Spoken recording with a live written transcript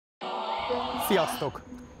Sziasztok!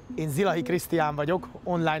 Én Krisztián vagyok,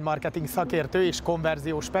 online marketing szakértő és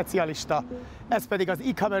konverziós specialista, ez pedig az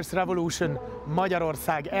Ecommerce Revolution,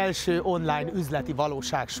 Magyarország első online üzleti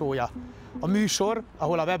valóságshowja. A műsor,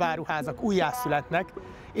 ahol a webáruházak újjászületnek,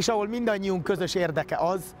 és ahol mindannyiunk közös érdeke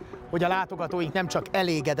az, hogy a látogatóink nem csak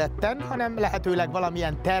elégedetten, hanem lehetőleg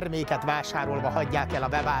valamilyen terméket vásárolva hagyják el a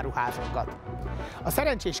webáruházunkat. A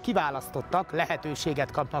szerencsés kiválasztottak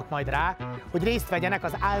lehetőséget kapnak majd rá, hogy részt vegyenek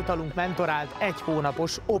az általunk mentorált 1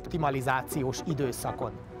 hónapos optimalizációs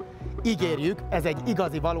időszakon. Ígérjük, ez egy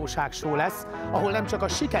igazi valóságshow lesz, ahol nem csak a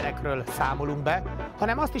sikerekről számolunk be,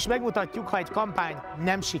 hanem azt is megmutatjuk, ha egy kampány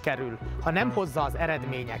nem sikerül, ha nem hozza az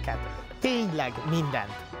eredményeket. Tényleg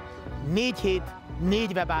mindent. 4 hét,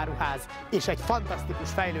 4 webáruház és egy fantasztikus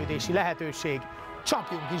fejlődési lehetőség.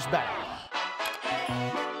 Csapjunk is bele!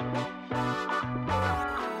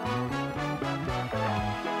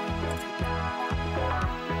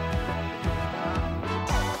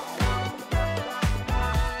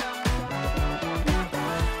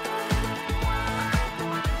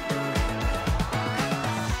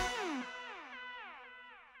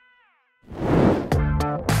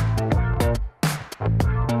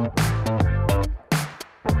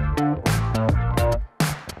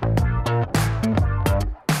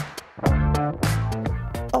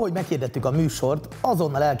 Ahogy meghirdettük a műsort,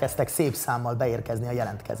 azonnal elkezdtek szép számmal beérkezni a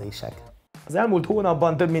jelentkezések. Az elmúlt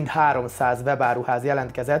hónapban több mint 300 webáruház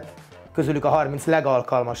jelentkezett, közülük a 30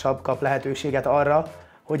 legalkalmasabb kap lehetőséget arra,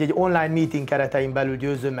 hogy egy online meeting keretein belül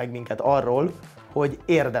győzzön meg minket arról, hogy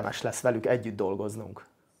érdemes lesz velük együtt dolgoznunk.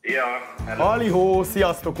 Ja, hello. Halihó,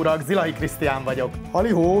 sziasztok urak, Krisztián vagyok.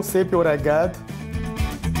 Halihó, szép jó reggelt!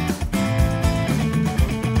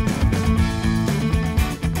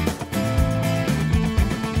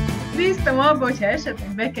 Bíztam abban, hogy ha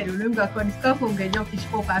esetleg bekerülünk, akkor itt kapunk egy jó kis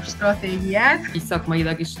pop-up stratégiát. Így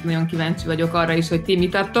szakmailag is nagyon kíváncsi vagyok arra is, hogy ti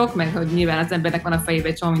mit adtok, meg hogy nyilván az embernek van a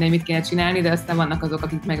fejében egy csomó minden, mit kéne csinálni, de aztán vannak azok,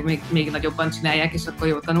 akik meg még nagyobban csinálják, és akkor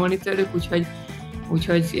jó tanulni tőlük,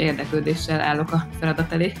 úgyhogy érdeklődéssel állok a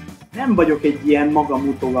feladat elé. Nem vagyok egy ilyen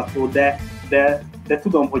magamutogató, de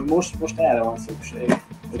tudom, hogy most erre van szükség.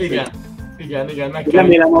 Igen.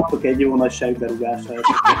 Remélem adtok egy jó nagy segberúgást.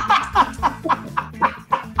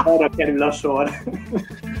 Arra kerül a sor.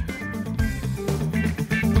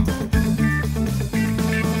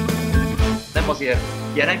 Nem azért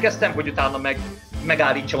jelentkeztem, hogy utána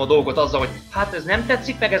megállítsam a dolgot azzal, hogy hát ez nem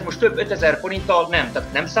tetszik, meg ez most több 5000 forinttal nem,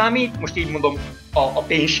 tehát nem számít, most így mondom, a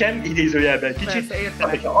pénz sem, idézőjelben kicsit. Tehát,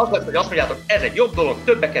 hogyha az lesz, hogy azt mondjátok, ez egy jobb dolog,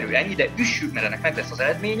 többe kerül ennyi, de üssük, mert ennek meg lesz az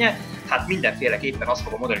eredménye, hát mindenféleképpen azt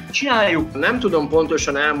fogom mondani, hogy csináljuk. Nem tudom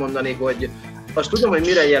pontosan elmondani, hogy azt tudom, hogy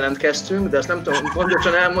mire jelentkeztünk, de azt nem tudom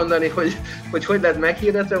pontosan elmondani, hogy lehet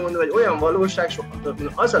meghirdetve mondani, vagy olyan valóság,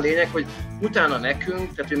 az a lényeg, hogy utána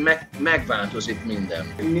nekünk, tehát hogy megváltozik minden.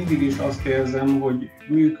 Én mindig is azt érzem, hogy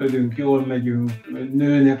működünk, jól megyünk,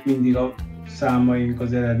 nőnek mindig a számaink,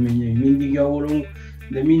 az eredményeink, mindig javulunk,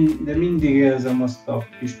 de mindig érzem azt a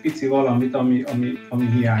kis pici valamit, ami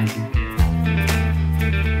hiányzik.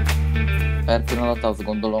 Per pillanat azt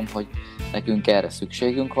gondolom, hogy nekünk erre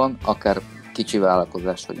szükségünk van, akár kicsi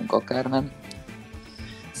vállalkozás vagyunk, akár nem.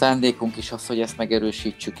 Szándékunk is az, hogy ezt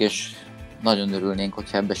megerősítsük, és nagyon örülnénk,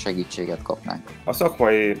 hogyha ebbe segítséget kapnánk. A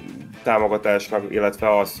szakmai támogatásnak,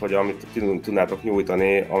 illetve az, hogy amit tudnátok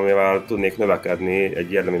nyújtani, amivel tudnék növekedni,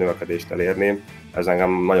 egy érdemi növekedést elérni, ez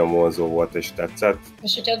engem nagyon vonzó volt és tetszett.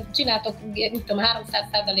 És hogyha csináltok, mit tudom,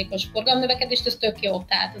 300%-os forgalomnövekedést, ez tök jó,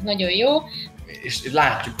 tehát ez nagyon jó. És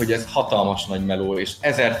látjuk, hogy ez hatalmas nagy meló, és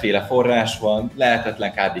 1000-féle forrás van,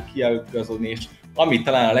 lehetetlen kb. Kiigazodni, és amit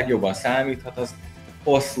talán a legjobban számíthat, az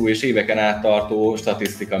hosszú és éveken át tartó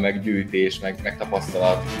statisztika, meg gyűjtés, meg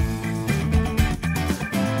tapasztalat.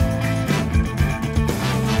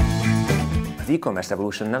 Az Ecommerce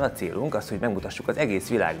Revolutionnal a célunk az, hogy megmutassuk az egész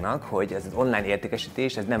világnak, hogy ez az online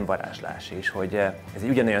értékesítés, ez nem varázslás, és hogy ez egy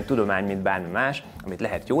ugyanolyan tudomány, mint bármi más, amit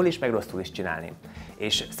lehet jól is, meg rosszul is csinálni.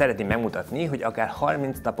 És szeretném megmutatni, hogy akár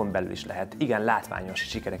 30 napon belül is lehet igen látványos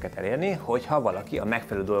sikereket elérni, hogyha valaki a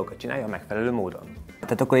megfelelő dolgokat csinálja a megfelelő módon.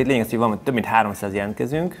 Tehát akkor itt lényeg az, hogy van több mint 300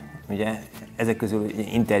 jelentkezünk, ugye ezek közül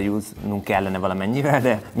interjúznunk kellene valamennyivel,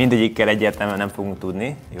 de mindegyikkel egyértelműen nem fogunk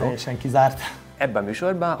tudni. Jó? Teljesen kizárt. Ebben a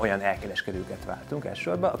műsorban olyan elkereskedőket váltunk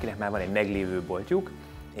elsősorban, akinek már van egy meglévő boltjuk,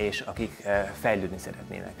 és akik fejlődni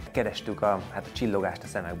szeretnének. Kerestük a csillogást a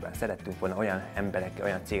szemekben, szerettünk volna olyan emberekkel,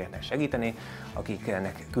 olyan cégeknek segíteni,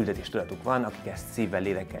 akiknek küldetéstudatuk van, akik ezt szívvel,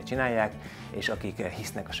 lélekkel csinálják, és akik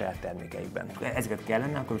hisznek a saját termékeikben. Ezeket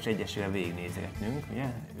kellene akkor most egyesével végignézgetnünk, ugye?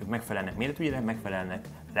 Ők megfelelnek méretügyileg, megfelelnek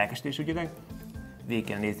lelkesítésügyileg, végig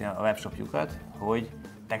kell nézni a webshopjukat, hogy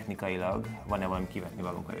technikailag van-e valami kivetni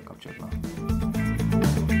valónk velük kapcsolatban?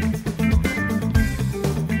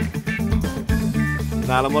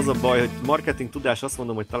 Nálam az a baj, hogy marketing tudás azt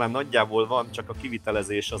mondom, hogy talán nagyjából van, csak a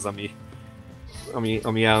kivitelezés az,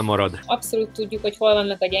 ami elmarad. Abszolút tudjuk, hogy hol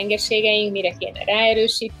vannak a gyengeségeink, mire kéne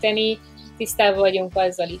ráerősíteni, tisztában vagyunk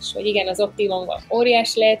azzal is, hogy igen, az optimumban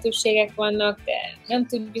óriási lehetőségek vannak, de nem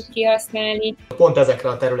tudjuk kihasználni. Pont ezekre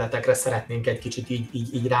a területekre szeretnénk egy kicsit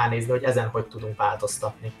így ránézni, hogy ezen hogy tudunk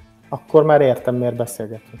változtatni. Akkor már értem, miért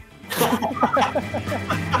beszélgetünk.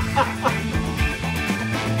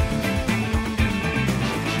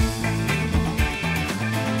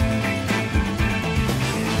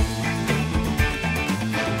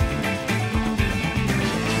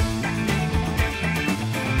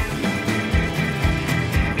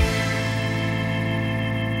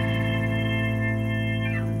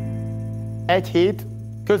 Egy hét,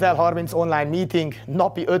 közel 30 online meeting,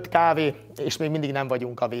 napi 5 kávé, és még mindig nem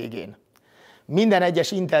vagyunk a végén. Minden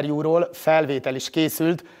egyes interjúról felvétel is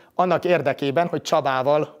készült, annak érdekében, hogy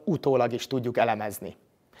Csabával utólag is tudjuk elemezni.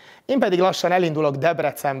 Én pedig lassan elindulok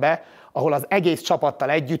Debrecenbe, ahol az egész csapattal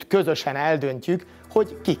együtt közösen eldöntjük,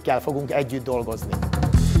 hogy kikkel fogunk együtt dolgozni.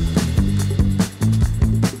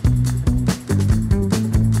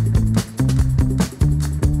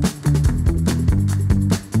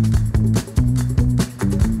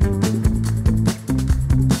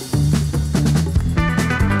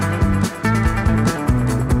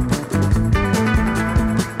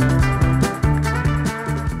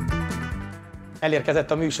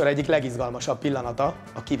 Elérkezett a műsor egyik legizgalmasabb pillanata,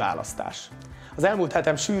 a kiválasztás. Az elmúlt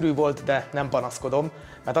hetem sűrű volt, de nem panaszkodom,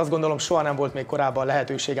 mert azt gondolom, soha nem volt még korábban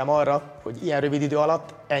lehetőségem arra, hogy ilyen rövid idő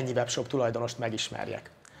alatt ennyi webshop tulajdonost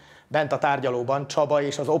megismerjek. Bent a tárgyalóban Csaba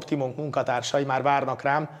és az Optimum munkatársai már várnak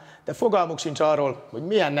rám, de fogalmuk sincs arról, hogy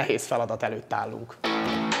milyen nehéz feladat előtt állunk.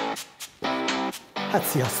 Hát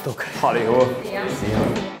sziasztok! Halihó!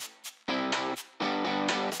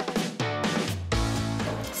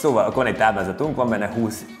 Szóval akkor van egy táblázatunk, van benne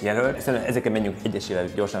 20 jelölt, szerintem ezeket menjünk egyesével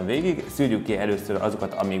gyorsan végig, szűrjük ki először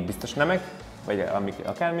azokat, amik biztos nemek, vagy amik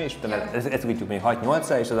akármi, és utána ezt úgy még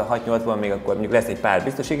 6-8-ra, és az a 6-8-ban még akkor mondjuk lesz egy pár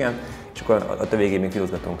biztos igen, és akkor ott a végén még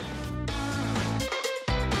filozgatunk.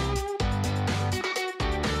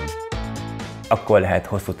 Akkor lehet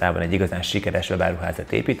hosszú távon egy igazán sikeres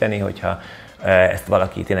webáruházat építeni, hogyha ezt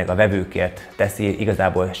valaki tényleg a vevőkért teszi,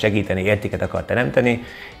 igazából segíteni, értéket akar teremteni,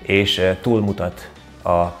 és túlmutat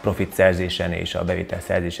a profit szerzésen és a bevétel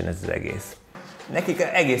szerzésen ez az egész. Nekik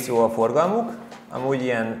egész jó a forgalmuk, amúgy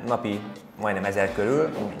ilyen napi majdnem 1000 körül,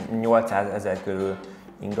 800 000 körül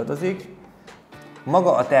ingadozik.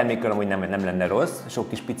 Maga a termékről amúgy nem lenne rossz, sok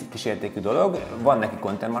pici kísértékű dolog. Van neki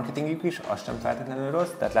content marketingük is, az sem feltétlenül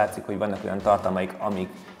rossz, tehát látszik, hogy vannak olyan tartalmaik,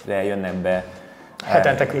 amikre jönnek be.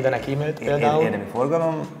 Hetente küldenek e-mailt például. Érdemi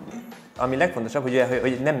forgalom. Ami legfontosabb,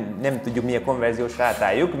 hogy nem tudjuk mi a konverziós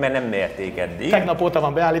rátájuk, mert nem mérték eddig. Tegnap óta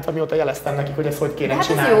van beállítva, mióta jeleztem nekik, hogy ezt hogy kéne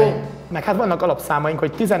csinálni. Jó. Meg hát vannak alapszámaink,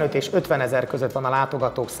 hogy 15 és 50 000 között van a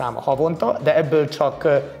látogatók száma havonta, de ebből csak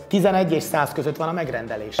 11 és 100 között van a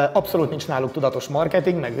megrendelés. Abszolút nincs náluk tudatos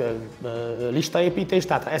marketing, meg listaépítés,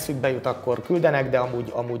 tehát ha eszükbe jut, akkor küldenek, de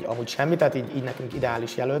amúgy semmi, tehát így nekünk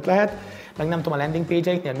ideális jelölt lehet. Meg nem tudom, a landing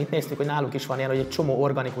page-eiknél mit néztük, hogy náluk is van ilyen, hogy egy csomó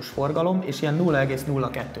organikus forgalom, és ilyen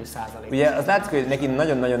 0,02%. Ugye az látszik, hogy neki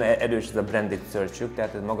nagyon-nagyon erős ez a branded search-ük,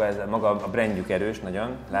 tehát maga a brandjük erős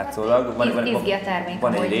nagyon, látszólag. Izgi a termék.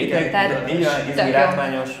 Van egy réteg, izgi,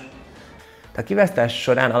 látványos. A kiválasztás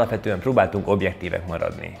során alapvetően próbáltunk objektívek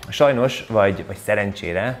maradni. Sajnos, vagy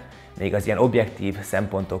szerencsére, még az ilyen objektív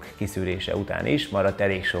szempontok kiszűrése után is maradt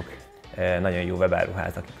elég sok nagyon jó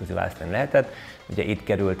webáruház, akik közül választani lehetett. Ugye itt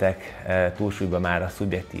kerültek túlsúlyba már a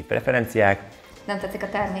szubjektív preferenciák. Nem tetszik a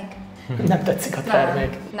termék. Nem tetszik a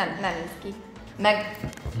termék. Nem néz ki. Meg...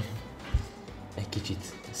 Egy kicsit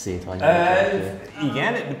szét van.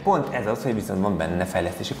 Igen, pont ez az, hogy viszont van benne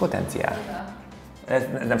fejlesztési potenciál. Ez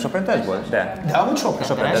nem soprendezés volt? De amúgy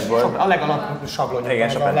soprendezés volt. A legalatt sablonja. Igen,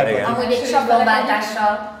 soprendezés. Amúgy egy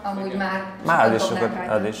sablonváltással amúgy már az is sokat,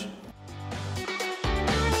 az is.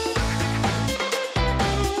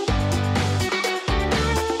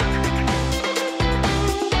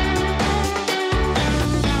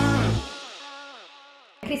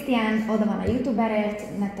 Krisztián oda van a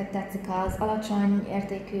youtuberért, nektek tetszik az alacsony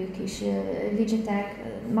értékű kis widgetek,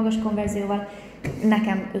 magas konverzióval,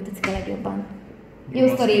 nekem ő tetszik a legjobban. Jó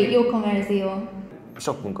sztori, jó konverzió.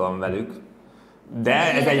 Sok munka van velük,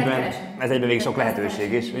 de ez egyben még sok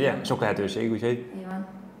lehetőség is, ugye? Sok lehetőség, úgyhogy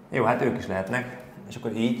jó, hát ők is lehetnek. És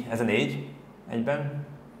akkor így, ez a 4 egyben.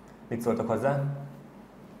 Mit szóltak hozzá?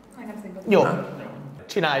 Jó,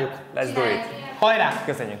 csináljuk. Let's do it. Hajrá!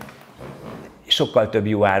 Köszönjük! sokkal több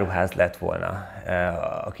jó áruház lett volna,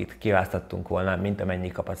 akit kiválasztottunk volna, mint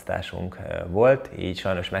amennyi kapacitásunk volt, így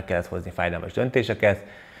sajnos meg kellett hozni fájdalmas döntéseket,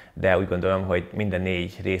 de úgy gondolom, hogy minden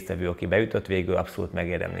 4 résztvevő, aki bejutott, végül abszolút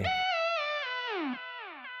megérdemli.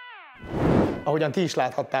 Ahogyan ti is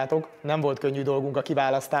láthattátok, nem volt könnyű dolgunk a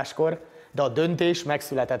kiválasztáskor, de a döntés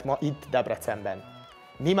megszületett ma itt Debrecenben.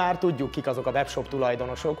 Mi már tudjuk, kik azok a webshop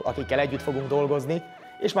tulajdonosok, akikkel együtt fogunk dolgozni,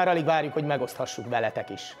 és már alig várjuk, hogy megoszthassuk veletek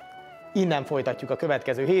is. Innen folytatjuk a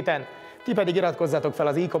következő héten, ti pedig iratkozzatok fel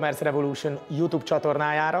az Ecommerce Revolution YouTube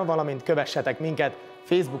csatornájára, valamint kövessetek minket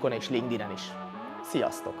Facebookon és LinkedInen is.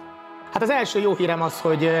 Sziasztok! Hát az első jó hírem az,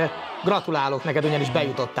 hogy gratulálok neked, ugyanis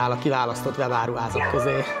bejutottál a kiválasztott webáruházak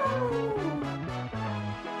közé.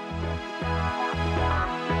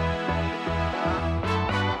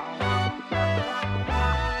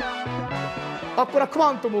 Akkor a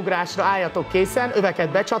kvantumugrásra álljatok készen,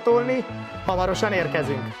 öveket becsatolni, hamarosan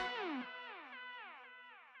érkezünk.